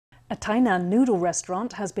A Tainan noodle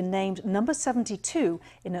restaurant has been named number 72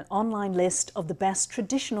 in an online list of the best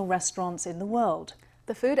traditional restaurants in the world.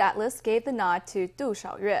 The Food Atlas gave the nod to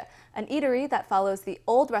Hsiao Yueh, an eatery that follows the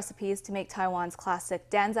old recipes to make Taiwan's classic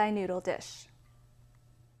danzai noodle dish.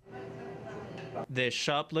 This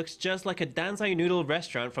shop looks just like a danzai noodle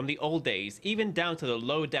restaurant from the old days, even down to the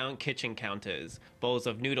low-down kitchen counters. Bowls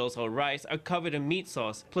of noodles or rice are covered in meat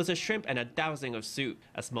sauce, plus a shrimp and a dousing of soup.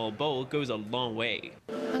 A small bowl goes a long way.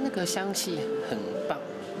 它那个香气很棒，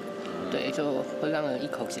对，就会让人一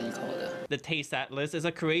口接一口的。 The Taste Atlas is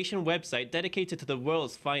a Croatian website dedicated to the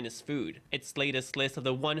world's finest food. Its latest list of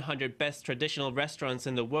the 100 best traditional restaurants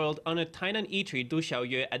in the world honored Tainan eatery Hsiao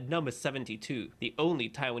Yueh at number 72, the only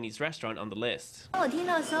Taiwanese restaurant on the list.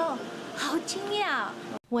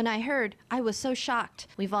 When I heard, I was so shocked.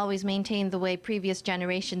 We've always maintained the way previous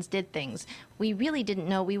generations did things. We really didn't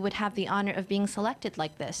know we would have the honor of being selected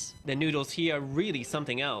like this. The noodles here are really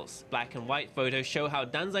something else. Black and white photos show how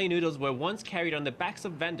danzai noodles were once carried on the backs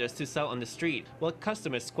of vendors to sell on the street, while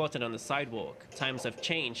customers squatted on the sidewalk. Times have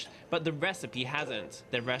changed, but the recipe hasn't.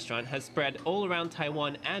 The restaurant has spread all around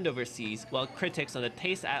Taiwan and overseas, while critics on the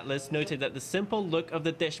Taste Atlas noted that the simple look of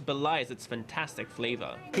the dish belies its fantastic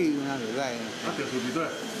flavor.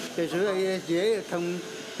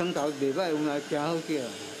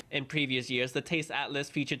 In previous years, the Taste Atlas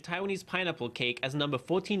featured Taiwanese pineapple cake as number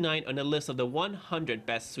 49 on a list of the 100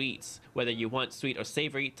 best sweets. Whether you want sweet or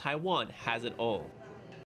savory, Taiwan has it all.